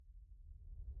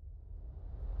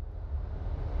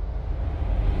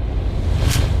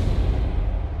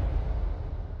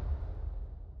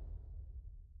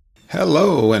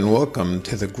Hello and welcome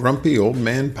to the Grumpy Old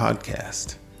Man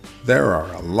Podcast. There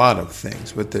are a lot of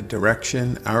things with the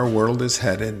direction our world is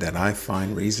headed that I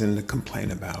find reason to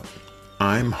complain about.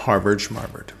 I'm Harvard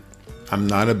Schmarbert. I'm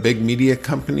not a big media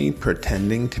company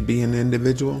pretending to be an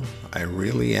individual. I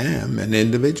really am an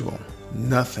individual.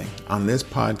 Nothing on this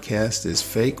podcast is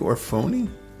fake or phony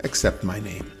except my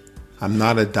name. I'm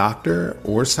not a doctor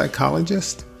or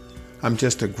psychologist. I'm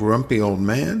just a grumpy old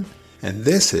man, and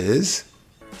this is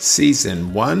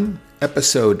Season 1,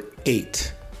 Episode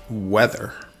 8,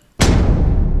 Weather.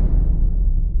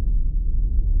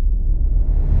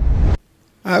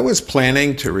 I was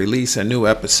planning to release a new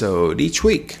episode each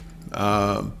week,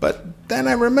 but then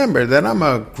I remembered that I'm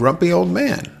a grumpy old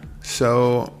man,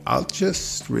 so I'll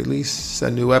just release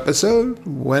a new episode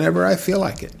whenever I feel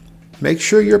like it. Make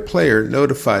sure your player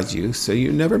notifies you so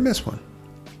you never miss one.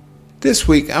 This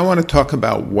week I want to talk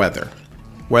about weather.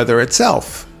 Weather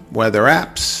itself, weather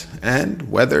apps,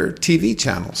 and weather TV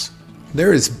channels.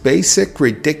 There is basic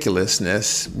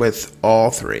ridiculousness with all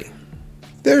three.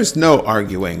 There's no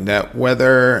arguing that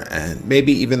weather, and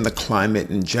maybe even the climate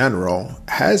in general,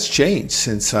 has changed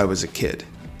since I was a kid.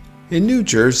 In New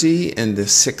Jersey in the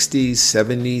 60s,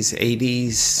 70s,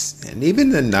 80s, and even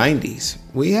the 90s,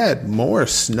 we had more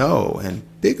snow and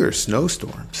bigger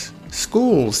snowstorms.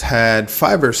 Schools had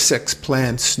 5 or 6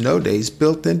 planned snow days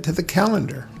built into the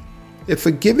calendar. If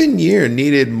a given year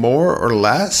needed more or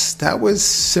less, that was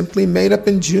simply made up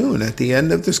in June at the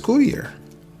end of the school year.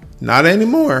 Not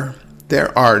anymore.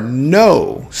 There are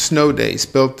no snow days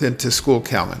built into school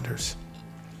calendars.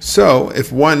 So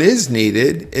if one is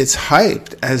needed, it's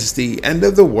hyped as the end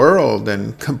of the world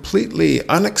and completely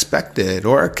unexpected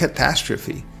or a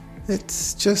catastrophe.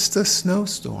 It's just a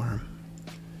snowstorm.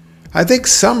 I think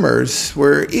summers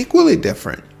were equally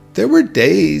different. There were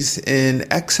days in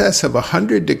excess of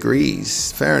 100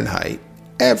 degrees Fahrenheit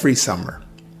every summer.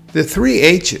 The 3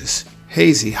 H's,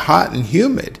 hazy, hot, and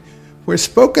humid, were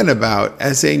spoken about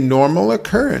as a normal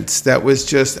occurrence that was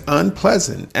just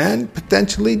unpleasant and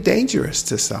potentially dangerous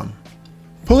to some.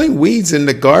 Pulling weeds in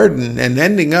the garden and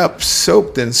ending up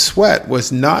soaked in sweat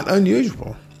was not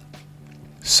unusual.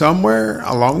 Somewhere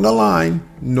along the line,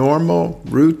 normal,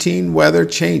 routine weather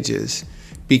changes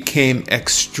became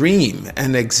extreme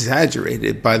and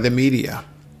exaggerated by the media.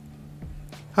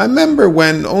 I remember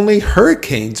when only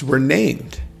hurricanes were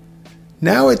named.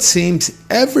 Now it seems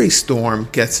every storm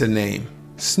gets a name.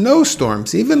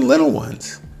 Snowstorms, even little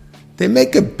ones. They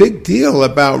make a big deal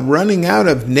about running out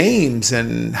of names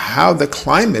and how the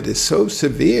climate is so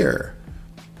severe.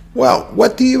 Well,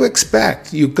 what do you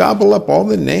expect? You gobble up all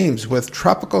the names with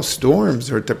tropical storms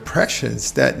or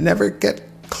depressions that never get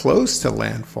close to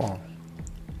landfall.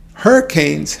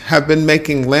 Hurricanes have been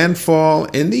making landfall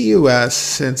in the U.S.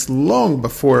 since long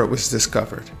before it was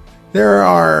discovered. There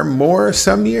are more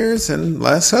some years and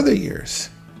less other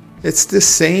years. It's the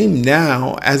same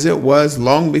now as it was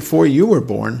long before you were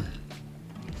born.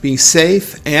 Be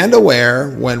safe and aware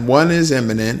when one is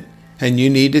imminent and you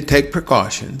need to take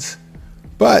precautions,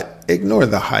 but ignore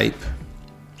the hype.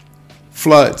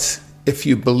 Floods. If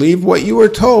you believe what you were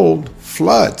told,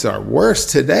 floods are worse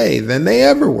today than they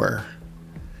ever were.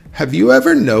 Have you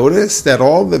ever noticed that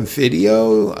all the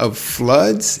video of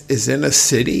floods is in a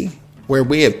city where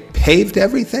we have paved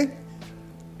everything?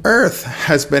 Earth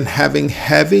has been having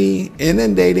heavy,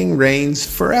 inundating rains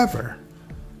forever.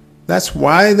 That's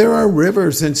why there are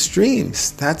rivers and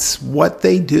streams. That's what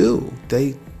they do.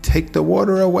 They take the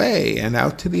water away and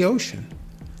out to the ocean.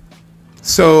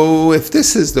 So if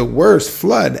this is the worst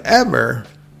flood ever,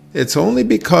 it's only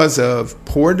because of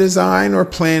poor design or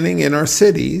planning in our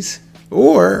cities.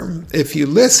 Or, if you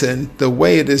listen, the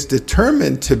way it is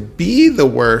determined to be the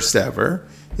worst ever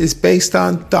is based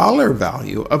on dollar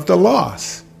value of the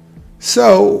loss.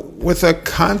 So, with a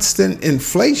constant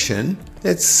inflation,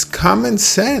 it's common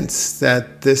sense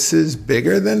that this is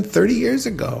bigger than 30 years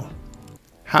ago.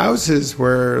 Houses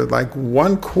were like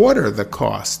 1/4 the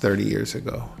cost 30 years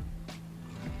ago.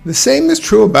 The same is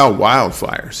true about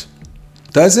wildfires.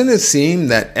 Doesn't it seem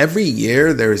that every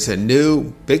year there's a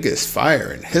new biggest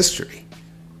fire in history?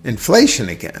 Inflation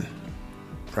again,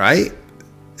 right?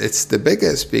 It's the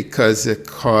biggest because it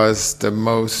caused the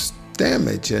most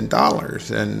damage in dollars,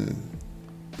 and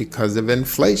because of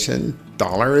inflation,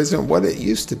 dollar isn't what it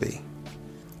used to be.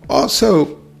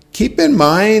 Also, keep in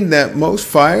mind that most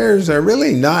fires are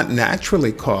really not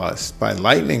naturally caused by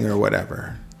lightning or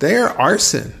whatever. They are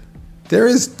arson. There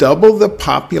is double the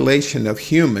population of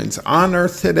humans on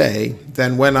Earth today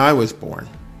than when I was born.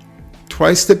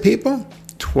 Twice the people,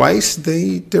 twice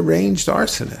the deranged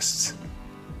arsonists.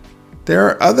 There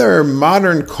are other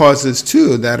modern causes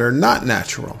too that are not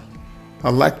natural.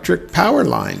 Electric power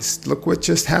lines. Look what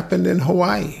just happened in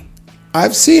Hawaii.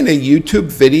 I've seen a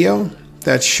YouTube video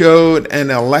that showed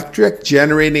an electric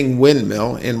generating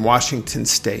windmill in Washington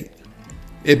state.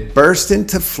 It burst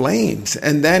into flames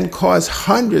and then caused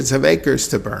hundreds of acres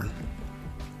to burn.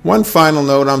 One final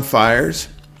note on fires.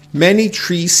 Many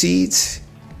tree seeds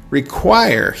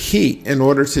require heat in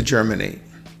order to germinate.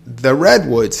 The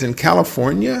redwoods in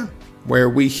California, where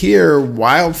we hear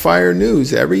wildfire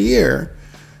news every year,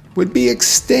 would be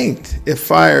extinct if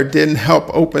fire didn't help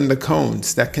open the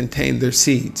cones that contain their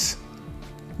seeds.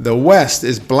 The West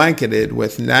is blanketed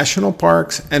with national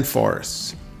parks and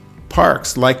forests.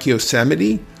 Parks like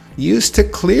Yosemite used to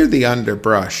clear the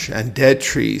underbrush and dead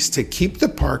trees to keep the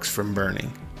parks from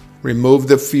burning. Remove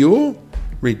the fuel,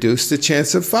 reduce the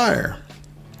chance of fire.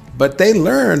 But they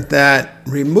learned that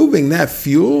removing that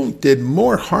fuel did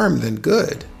more harm than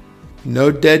good. No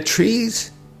dead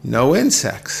trees, no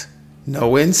insects.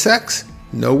 No insects,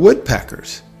 no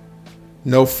woodpeckers.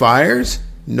 No fires,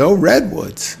 no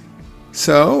redwoods.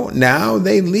 So now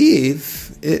they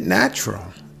leave it natural.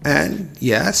 And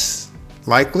yes,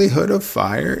 likelihood of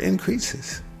fire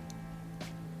increases.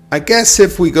 I guess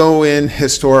if we go in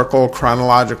historical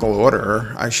chronological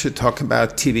order, I should talk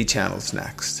about TV channels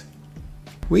next.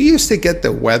 We used to get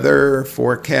the weather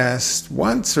forecast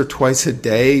once or twice a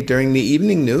day during the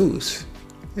evening news.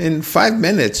 In 5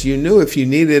 minutes, you knew if you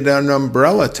needed an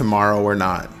umbrella tomorrow or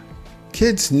not.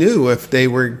 Kids knew if they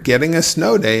were getting a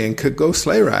snow day and could go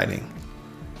sleigh riding.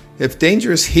 If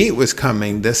dangerous heat was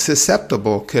coming, the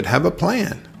susceptible could have a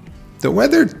plan. The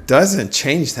weather doesn't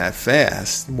change that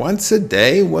fast. Once a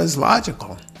day was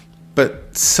logical.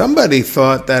 But somebody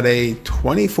thought that a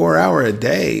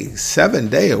 24-hour-a-day,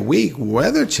 7-day-a-week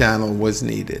weather channel was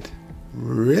needed.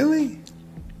 Really?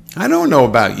 I don't know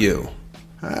about you.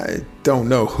 I don't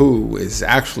know who is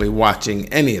actually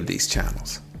watching any of these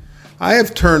channels. I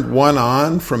have turned one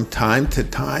on from time to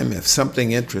time if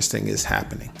something interesting is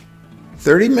happening.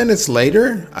 30 minutes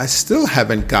later, I still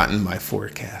haven't gotten my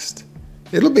forecast.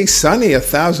 It'll be sunny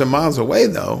 1,000 miles away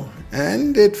though,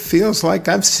 and it feels like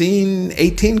I've seen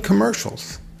 18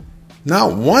 commercials.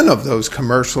 Not one of those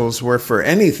commercials were for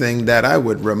anything that I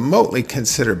would remotely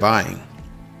consider buying.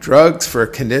 Drugs for a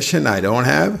condition I don't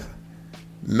have?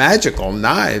 Magical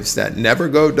knives that never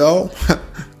go dull?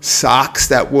 Socks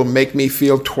that will make me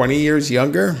feel 20 years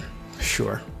younger?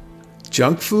 Sure.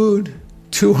 Junk food?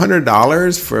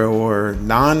 $200 for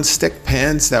non-stick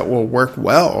pans that will work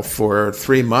well for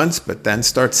 3 months but then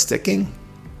start sticking?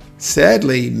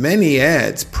 Sadly, many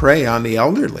ads prey on the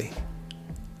elderly.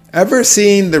 Ever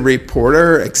seen the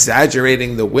reporter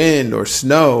exaggerating the wind or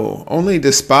snow only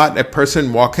to spot a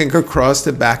person walking across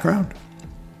the background?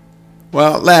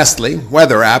 Well, lastly,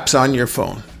 weather apps on your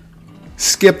phone.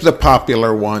 Skip the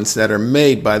popular ones that are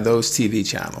made by those TV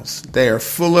channels. They are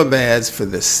full of ads for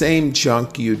the same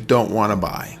junk you don't want to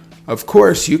buy. Of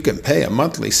course, you can pay a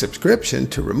monthly subscription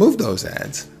to remove those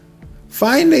ads.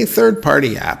 Find a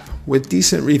third-party app with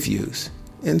decent reviews.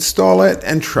 Install it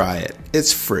and try it.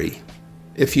 It's free.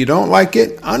 If you don't like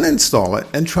it, uninstall it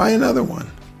and try another one.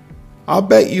 I'll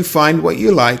bet you find what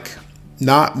you like,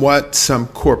 not what some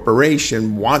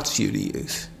corporation wants you to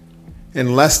use.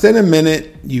 In less than a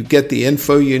minute, you get the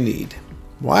info you need.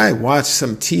 Why watch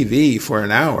some TV for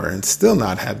an hour and still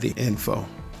not have the info?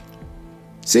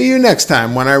 See you next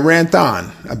time when I rant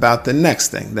on about the next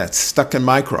thing that's stuck in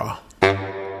my craw.